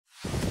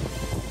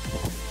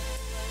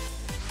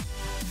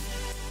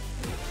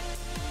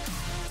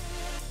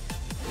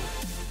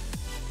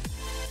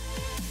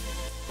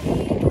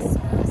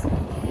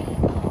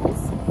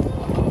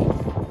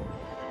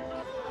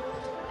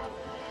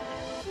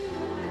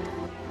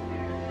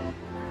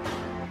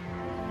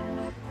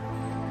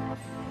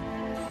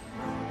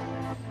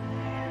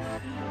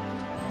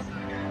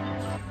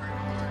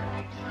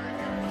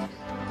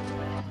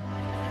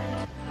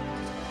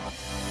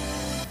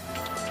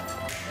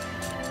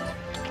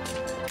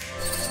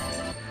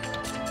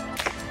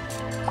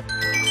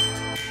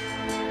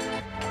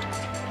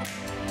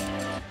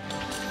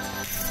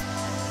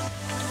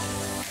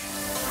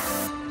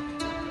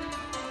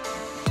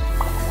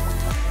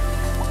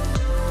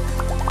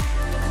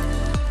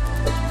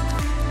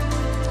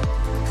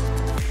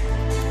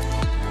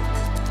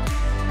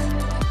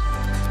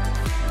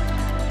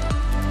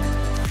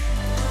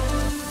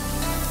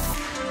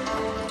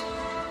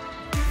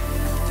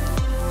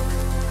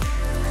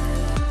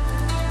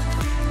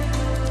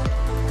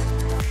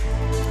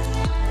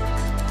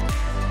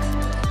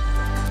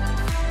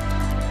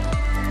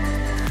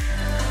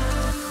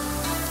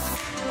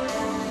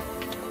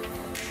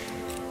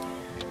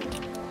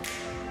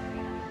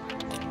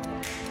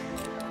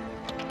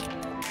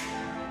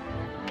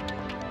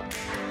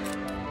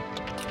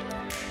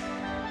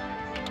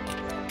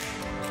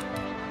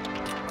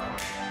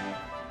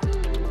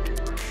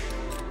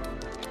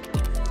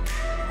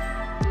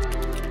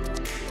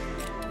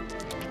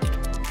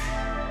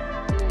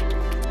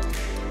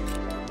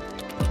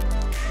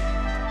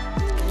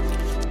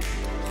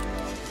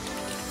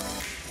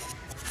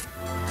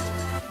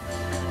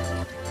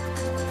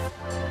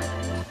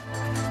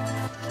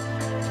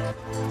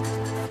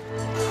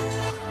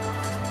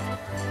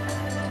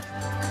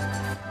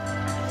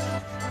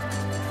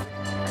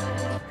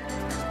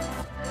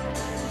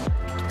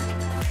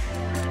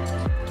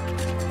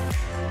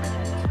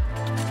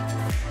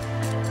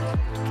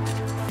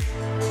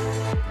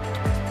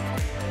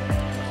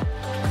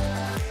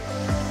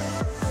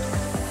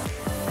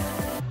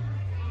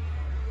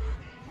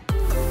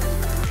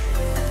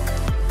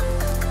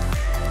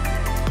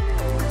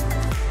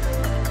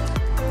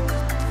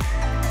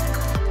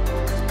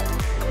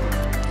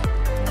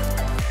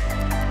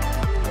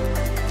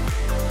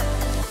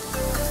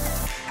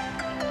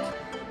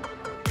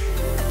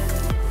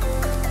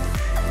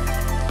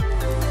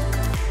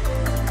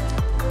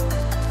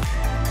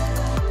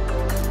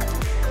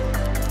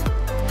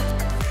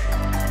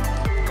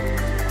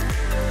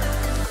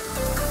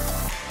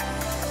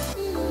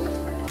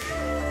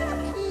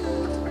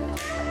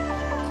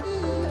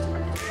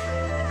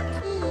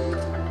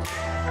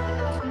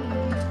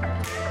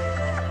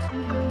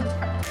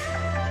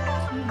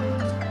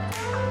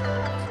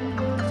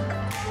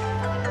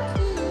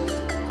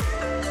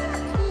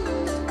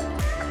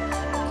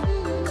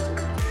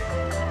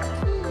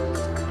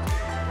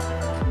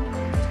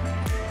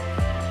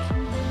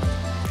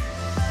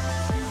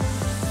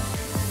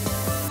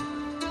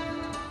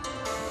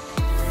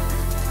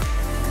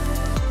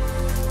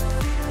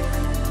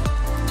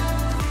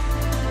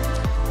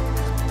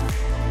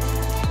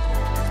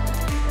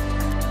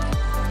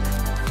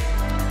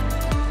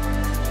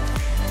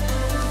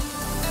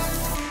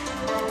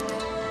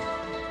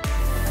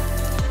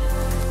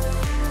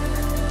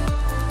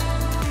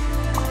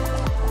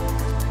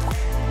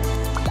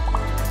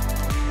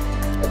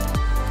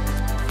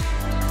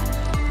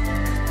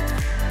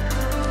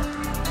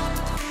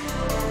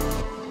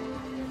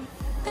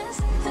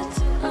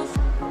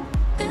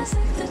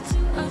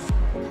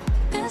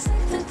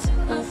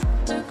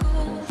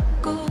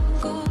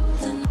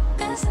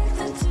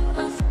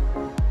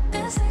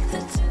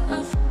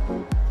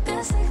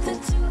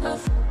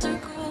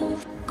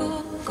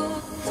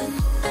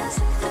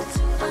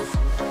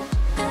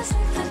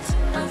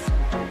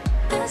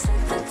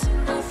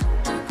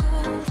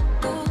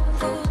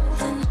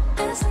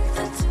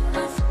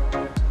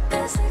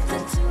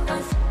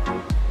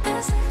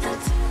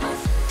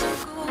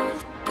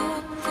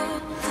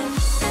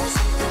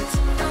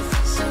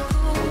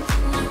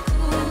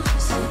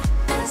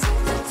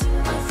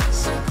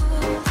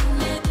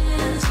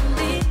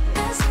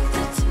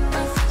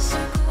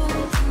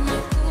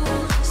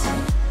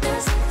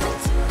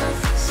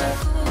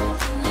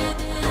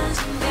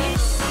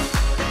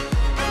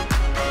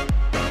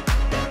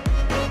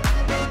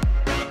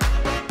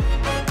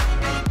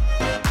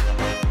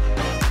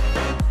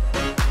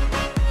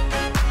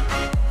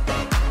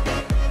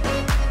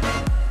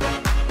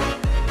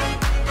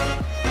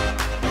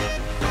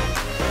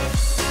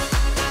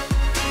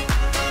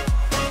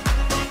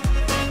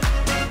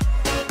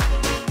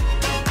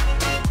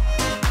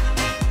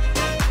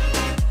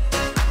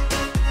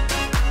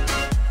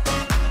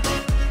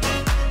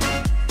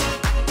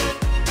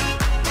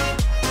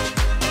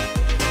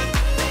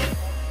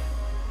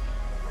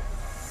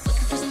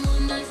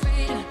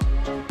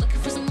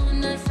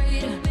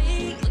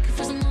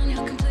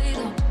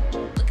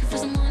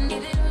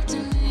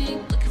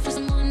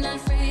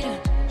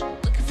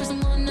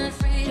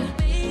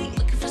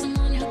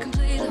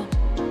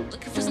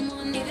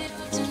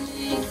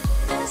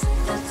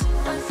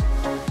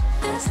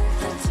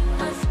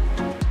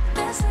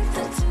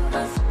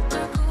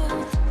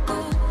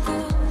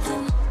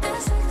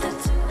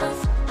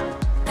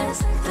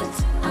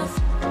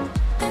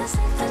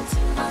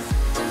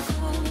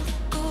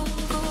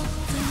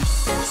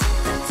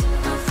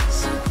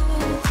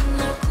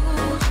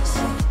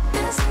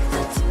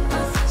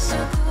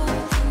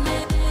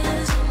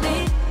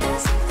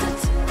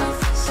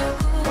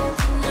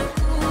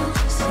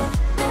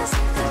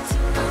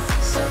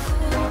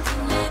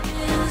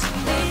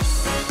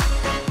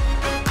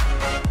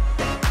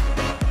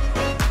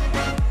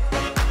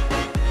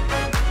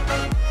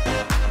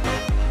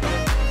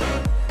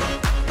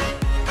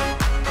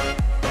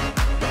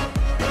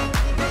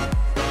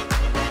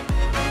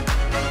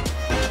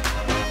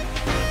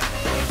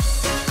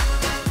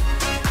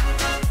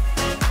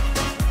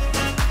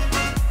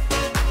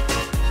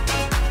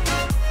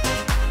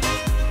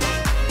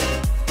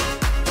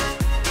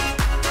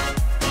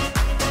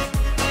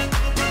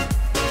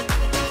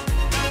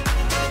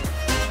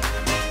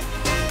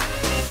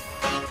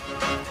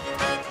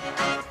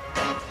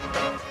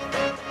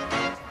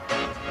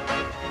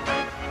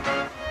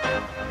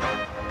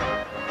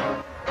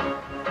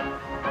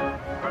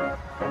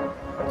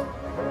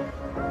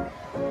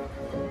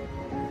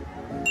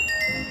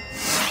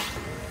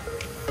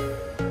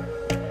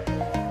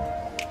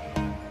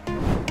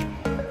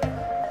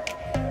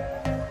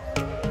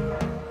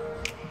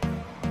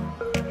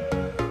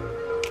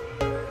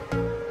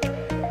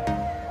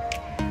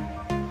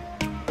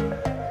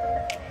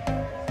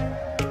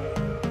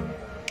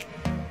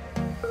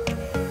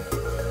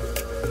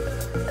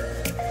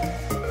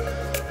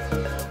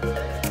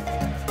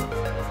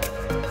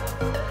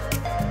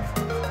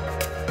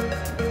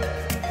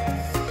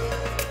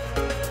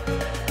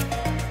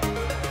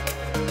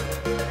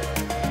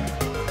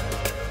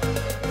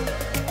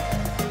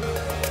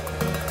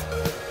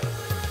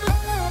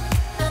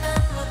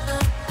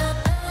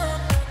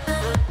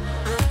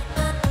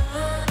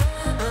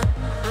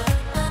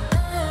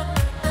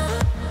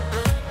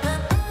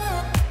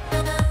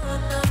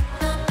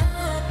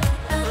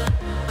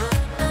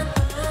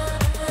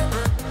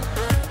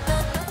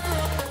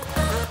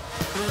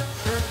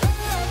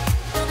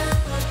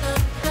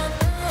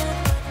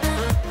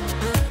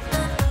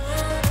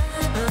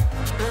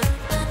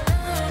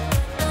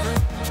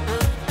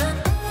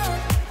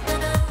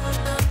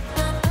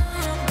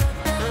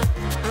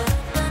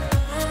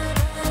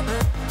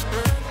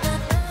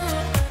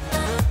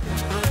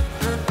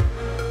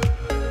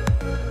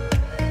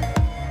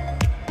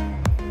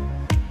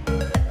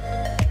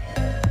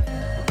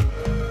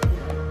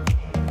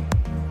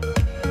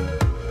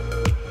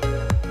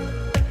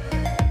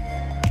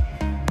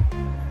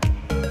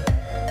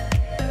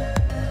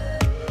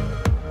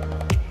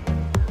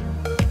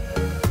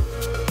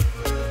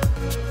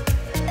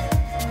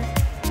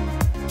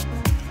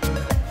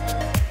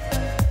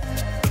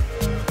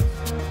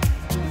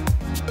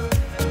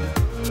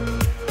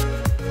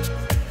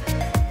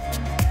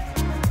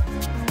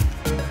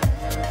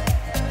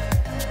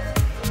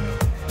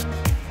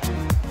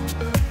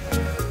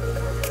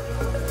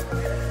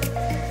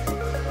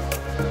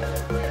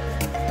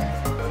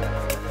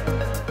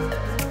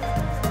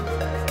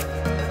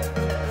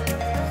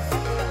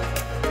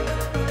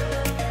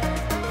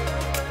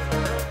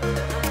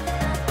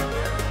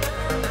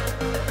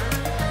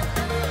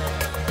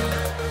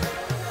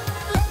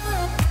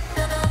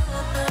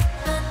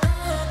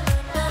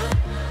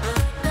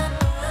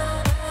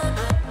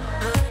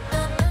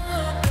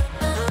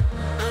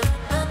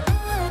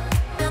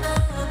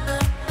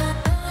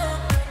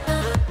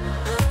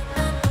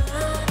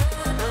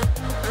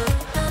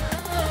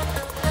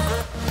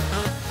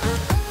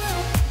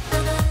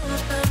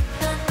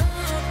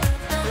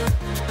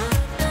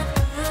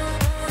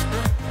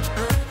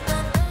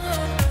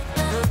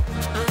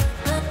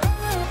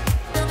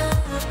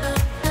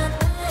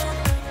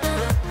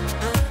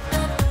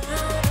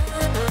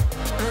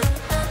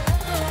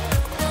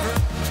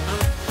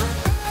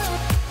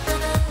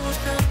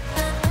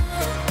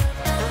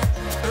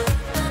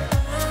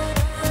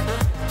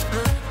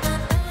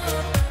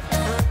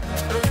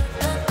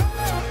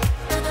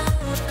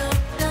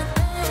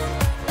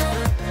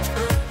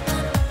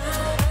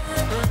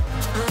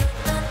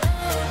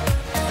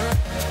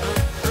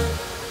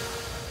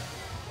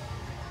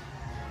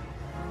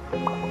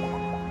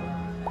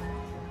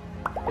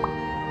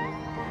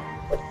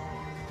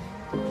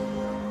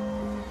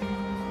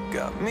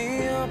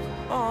me up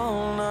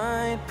all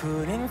night,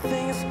 putting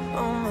things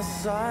on the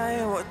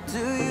side. What do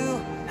you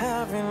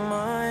have in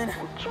mind?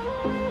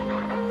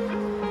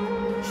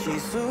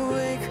 She's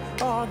awake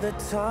all the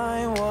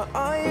time. What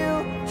are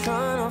you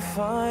trying to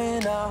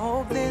find? I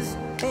hope this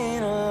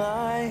ain't a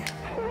lie,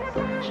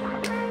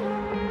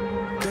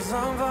 'cause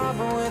I'm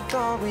vibing with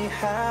all we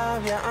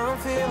have. Yeah, I'm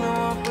feeling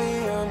what we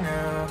are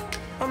now.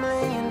 I'm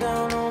laying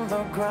down on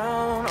the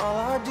ground. All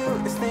I do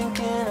is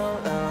thinking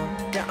out loud.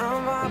 Yeah,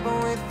 I'm vibing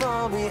with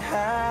all we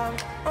have.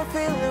 I'm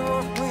feeling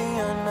what we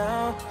are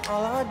now.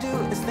 All I do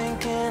is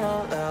thinking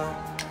out loud.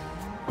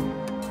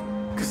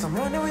 'Cause I'm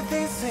running with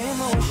these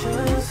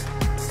emotions,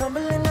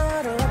 stumbling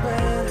out of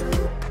bed.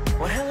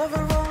 One hell of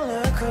a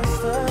roller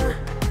coaster.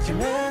 You're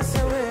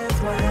messing with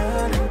my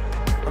head.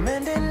 I'm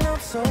ending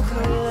up so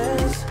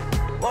clueless.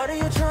 What are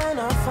you trying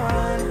to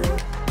find?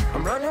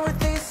 I'm running with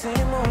these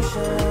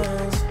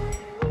emotions.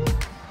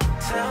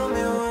 Tell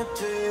me, what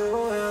do you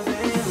have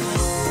in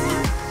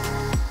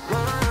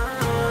mind?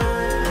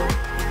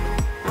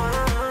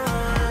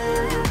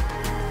 Mind.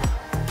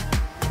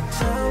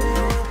 Tell me,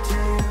 what do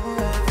you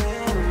have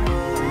in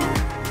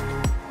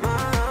mind?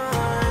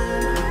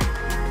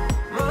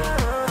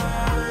 Mind.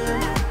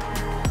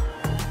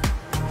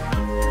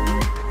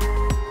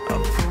 I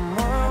put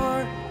my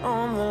heart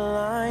on the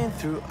line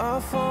through a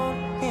phone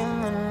in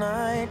the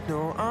night. No,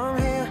 I'm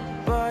here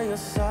by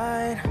your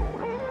side.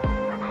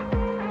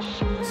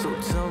 So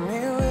tell me,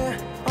 where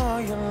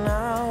are you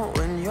now?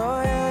 When your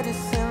head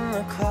is in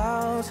the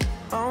clouds,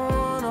 I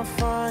wanna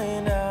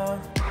find out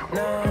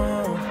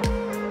now.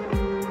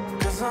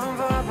 'Cause I'm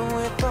vibing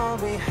with all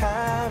we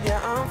have.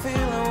 Yeah, I'm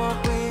feeling what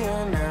we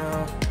are now.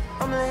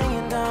 I'm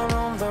laying down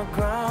on the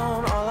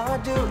ground. All I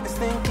do is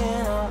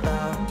thinking out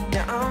loud.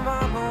 Yeah, I'm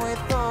vibing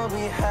with all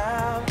we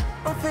have.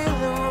 I'm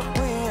feeling what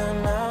we are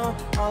now.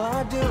 All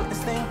I do is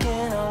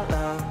thinking out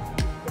loud.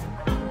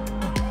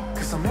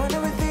 'Cause I'm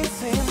running with these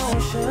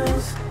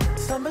emotions,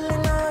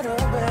 stumbling out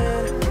of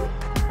bed.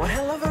 One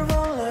hell of a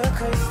roller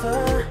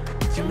coaster.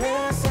 You're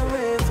messing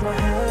with my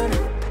head.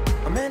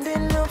 I'm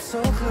ending up so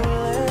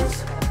clueless.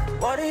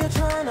 What are you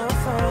trying to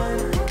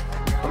find?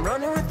 I'm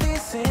running with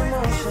these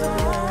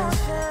emotions.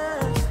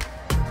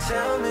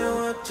 Tell me,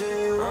 what do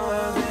you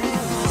have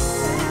in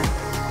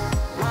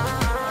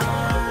mind?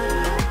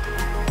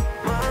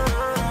 Mind.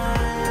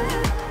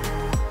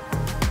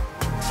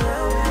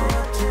 Tell me,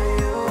 what do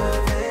you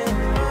have in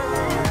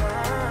mind?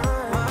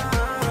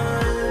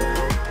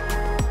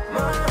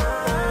 Mind.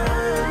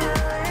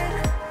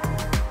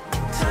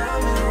 Tell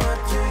me, what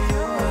do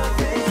you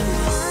have in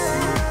mind?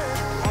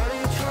 What are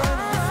you trying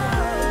to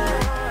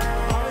find?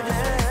 Are we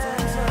just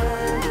wasting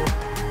time?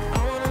 I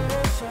wanna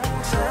know,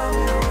 tell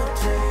me, what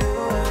do you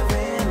have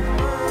in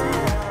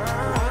mind?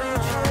 What are you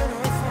trying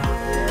to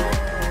find?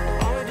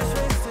 Are we just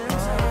wasting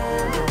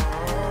time?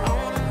 I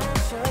wanna know,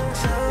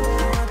 tell me,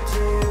 what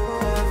do you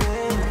have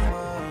in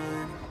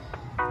mind?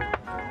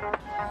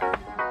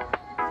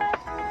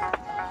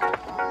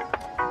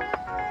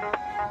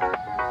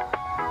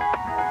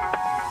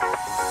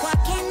 What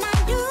can I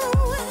do?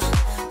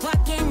 What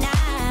can I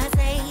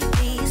say?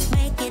 Please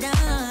make it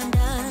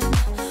undone.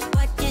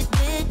 What you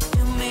did to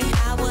me,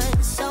 I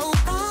was so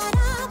caught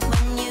up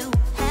when you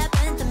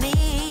happened to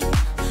me.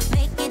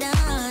 Make it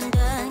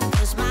undone,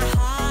 'cause my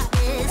heart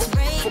is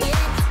breaking.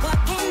 What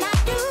can I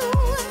do?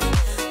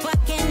 What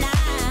can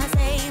I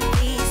say?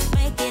 Please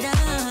make it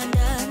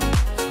undone.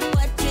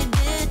 What you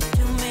did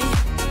to me,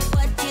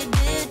 what you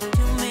did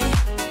to me,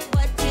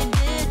 what you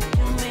did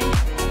to me,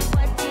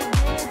 what you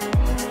did to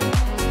me.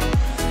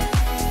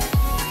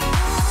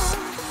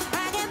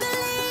 I can't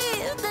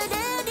believe that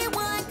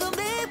anyone could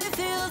make me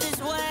feel this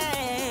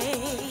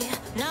way.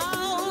 No,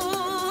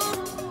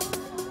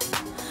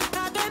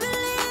 I can't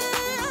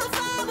believe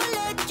I will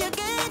let you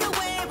get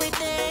away with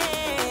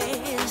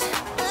this.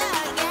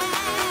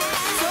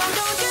 So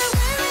don't you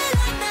worry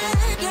like that.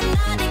 You're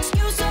not an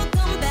excuse, so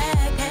come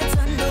back. Heads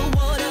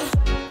underwater.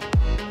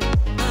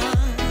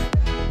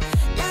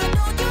 Now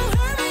don't you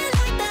hurry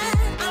like that.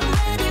 I'm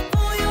ready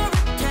for your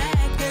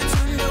attack. Heads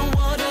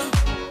underwater.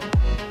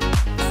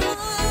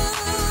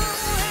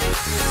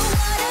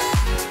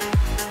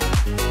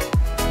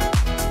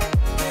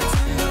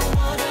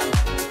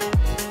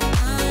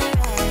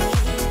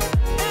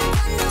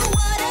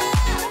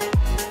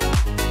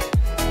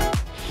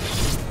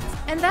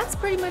 And that's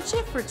pretty much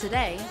it for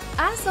today.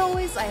 As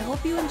always, I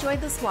hope you enjoyed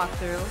this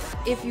walkthrough.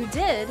 If you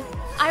did,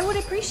 I would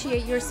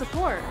appreciate your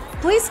support.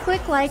 Please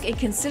click like and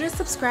consider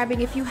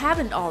subscribing if you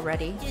haven't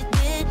already. You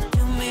did